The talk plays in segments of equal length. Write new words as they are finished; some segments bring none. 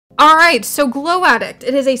All right, so Glow Addict.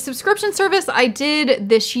 It is a subscription service I did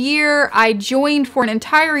this year. I joined for an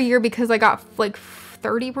entire year because I got like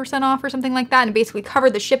 30% off or something like that, and basically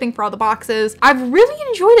covered the shipping for all the boxes. I've really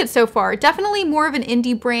enjoyed it so far. Definitely more of an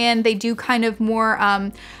indie brand. They do kind of more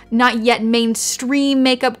not yet mainstream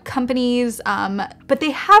makeup companies, but they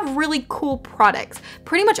have really cool products.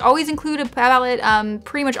 Pretty much always include a palette,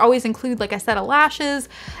 pretty much always include like a set of lashes.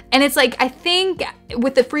 And it's like, I think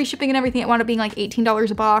with the free shipping and everything, it wound up being like $18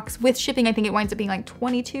 a box. With shipping, I think it winds up being like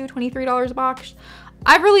 $22, $23 a box.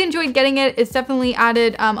 I've really enjoyed getting it. It's definitely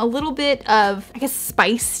added a little bit of, I guess,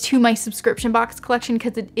 spice to my subscription box collection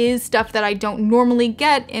because it is stuff that I don't normally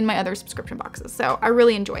get in my other subscription boxes. So I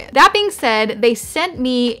really enjoy it. That being said, they sent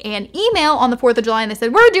me an email on the 4th of July and they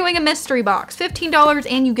said, we're doing a mystery box, $15,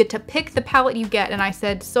 and you get to pick the palette you get. And I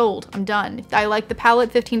said, sold, I'm done. If I like the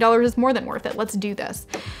palette, $15 is more than worth it. Let's do this.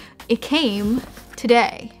 It came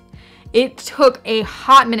today. It took a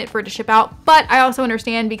hot minute for it to ship out, but I also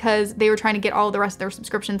understand because they were trying to get all the rest of their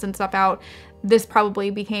subscriptions and stuff out. This probably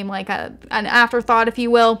became like an afterthought, if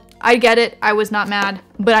you will. I get it. I was not mad,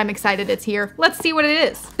 but I'm excited it's here. Let's see what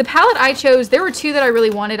it is. The palette I chose, there were two that I really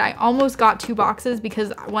wanted. I almost got 2 boxes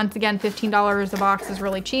because once again, $15 a box is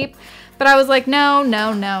really cheap. But I was like, no,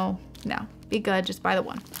 no, no, no. Be good, just buy the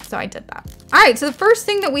one. So I did that. All right, so the first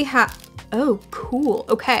thing that we have, oh, cool,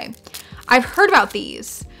 okay. I've heard about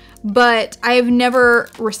these, but I have never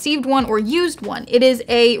received one or used one. It is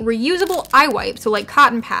a reusable eye wipe, so like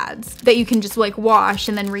cotton pads that you can just like wash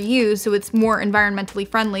and then reuse, so it's more environmentally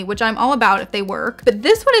friendly, which I'm all about if they work. But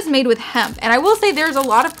this one is made with hemp, and I will say there's a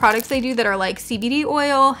lot of products they do that are like CBD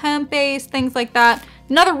oil, hemp-based, things like that.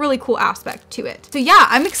 Another really cool aspect to it. So yeah,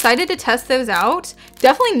 I'm excited to test those out.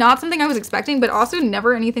 Definitely not something I was expecting, but also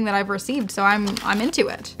never anything that I've received, so I'm into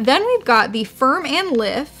it. Then we've got the Firm and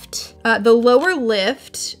Lift, the Lower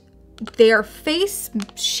Lift. They are face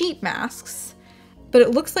sheet masks, but it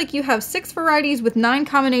looks like you have 6 varieties with 9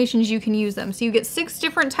 combinations you can use them. So you get 6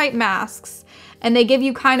 different type masks, and they give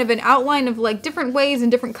you kind of an outline of like different ways and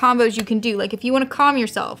different combos you can do. Like if you want to calm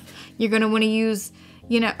yourself, you're going to want to use,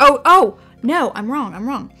 you know, oh, no, I'm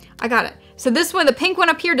wrong. I got it. So this one, the pink one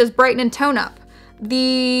up here does brighten and tone up.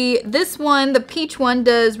 This one, the peach one,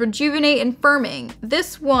 does rejuvenate and firming.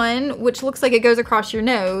 This one, which looks like it goes across your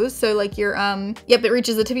nose, so like your, yep, it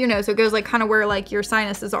reaches the tip of your nose, so it goes like kind of where like your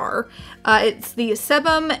sinuses are. It's the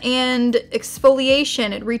sebum and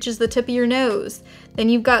exfoliation. It reaches the tip of your nose. Then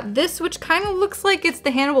you've got this, which kind of looks like it's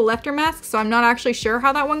the Hannibal Lecter mask, so I'm not actually sure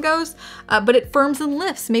how that one goes, but it firms and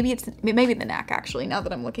lifts. Maybe the neck, actually, now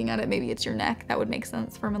that I'm looking at it, maybe it's your neck. That would make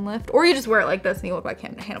sense, firm and lift. Or you just wear it like this and you look like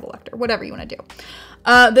Hannibal Lecter, whatever you want to do.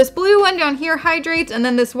 This blue one down here hydrates, and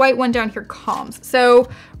then this white one down here calms. So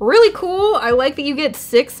really cool. I like that you get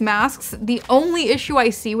 6 masks. The only issue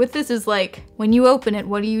I see with this is like, when you open it,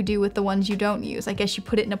 what do you do with the ones you don't use? I guess you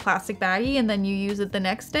put it in a plastic baggie and then you use it the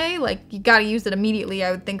next day. Like you gotta use it immediately,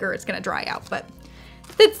 I would think, or it's gonna dry out, but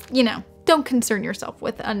it's, you know, don't concern yourself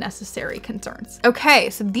with unnecessary concerns.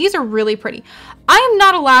 Okay, so these are really pretty. I am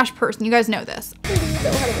not a lash person, you guys know this. I don't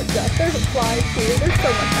know how to adjust. There's a fly too, there's so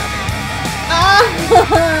much happening.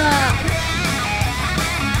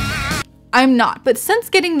 I'm not, but since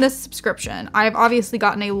getting this subscription, I've obviously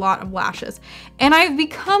gotten a lot of lashes, and I've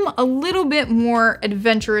become a little bit more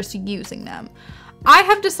adventurous using them. I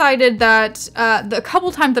have decided that the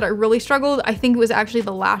couple times that I really struggled, I think it was actually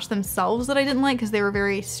the lash themselves that I didn't like because they were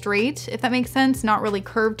very straight, if that makes sense, not really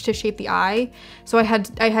curved to shape the eye. So I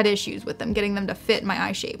had issues with them, getting them to fit my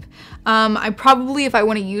eye shape. I probably, if I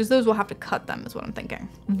want to use those, will have to cut them is what I'm thinking.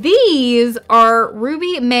 These are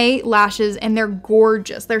Ruby May lashes, and they're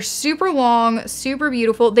gorgeous. They're super long, super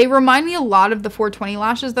beautiful. They remind me a lot of the 420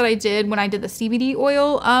 lashes that I did when I did the CBD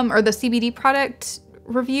oil or the CBD product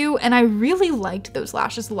review, and I really liked those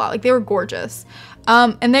lashes a lot. Like, they were gorgeous,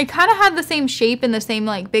 and they kind of had the same shape and the same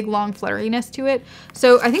like big long flutteriness to it.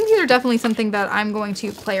 So I think these are definitely something that I'm going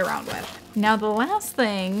to play around with. Now the last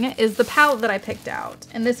thing is the palette that I picked out,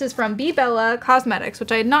 and this is from Be Bella Cosmetics,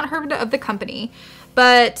 which I had not heard of the company,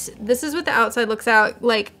 but this is what the outside looks out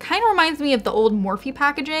like. Kind of reminds me of the old Morphe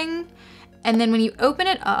packaging, and then when you open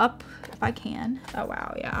it up, if I can. Oh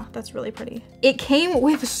wow, yeah, that's really pretty. It came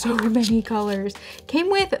with so many colors. It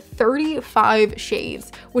came with 35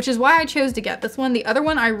 shades, which is why I chose to get this one. The other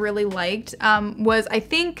one I really liked was, I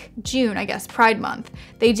think, June, I guess, Pride Month.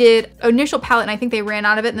 They did initial palette, and I think they ran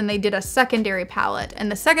out of it, and then they did a secondary palette.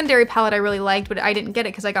 And the secondary palette I really liked, but I didn't get it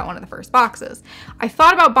because I got one of the first boxes. I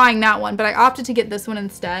thought about buying that one, but I opted to get this one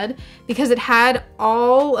instead because it had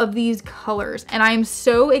all of these colors, and I am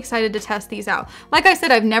so excited to test these out. Like I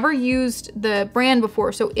said, I've never used the brand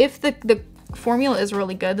before, so if the formula is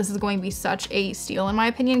really good. This is going to be such a steal in my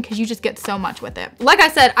opinion because you just get so much with it. Like I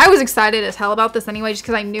said, I was excited as hell about this anyway just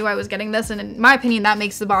because I knew I was getting this, and in my opinion that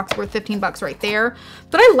makes the box worth 15 bucks right there.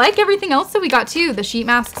 But I like everything else that we got too. The sheet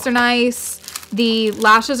masks are nice. The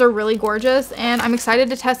lashes are really gorgeous, and I'm excited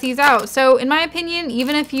to test these out. So in my opinion,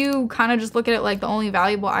 even if you kind of just look at it like the only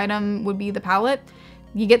valuable item would be the palette,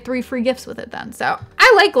 you get 3 free gifts with it then. So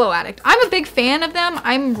I like Glow Addict. I'm a big fan of them.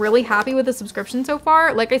 I'm really happy with the subscription so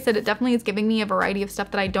far. Like I said, it definitely is giving me a variety of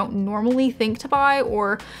stuff that I don't normally think to buy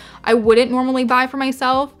or I wouldn't normally buy for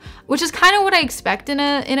myself, which is kind of what I expect in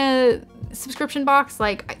a subscription box.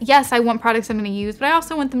 Like, yes, I want products I'm going to use, but I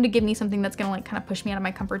also want them to give me something that's going to like kind of push me out of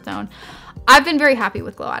my comfort zone. I've been very happy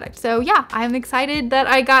with Glow Addict. So yeah, I'm excited that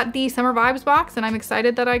I got the Summer Vibes box, and I'm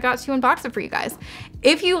excited that I got to unbox it for you guys.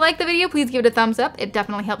 If you like the video, please give it a thumbs up. It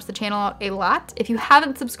definitely helps the channel out a lot. If you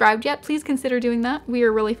haven't subscribed yet, please consider doing that. We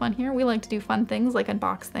are really fun here. We like to do fun things like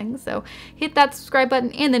unbox things. So hit that subscribe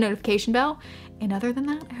button and the notification bell. And other than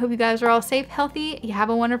that, I hope you guys are all safe, healthy, you have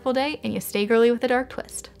a wonderful day, and you stay girly with a dark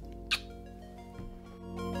twist.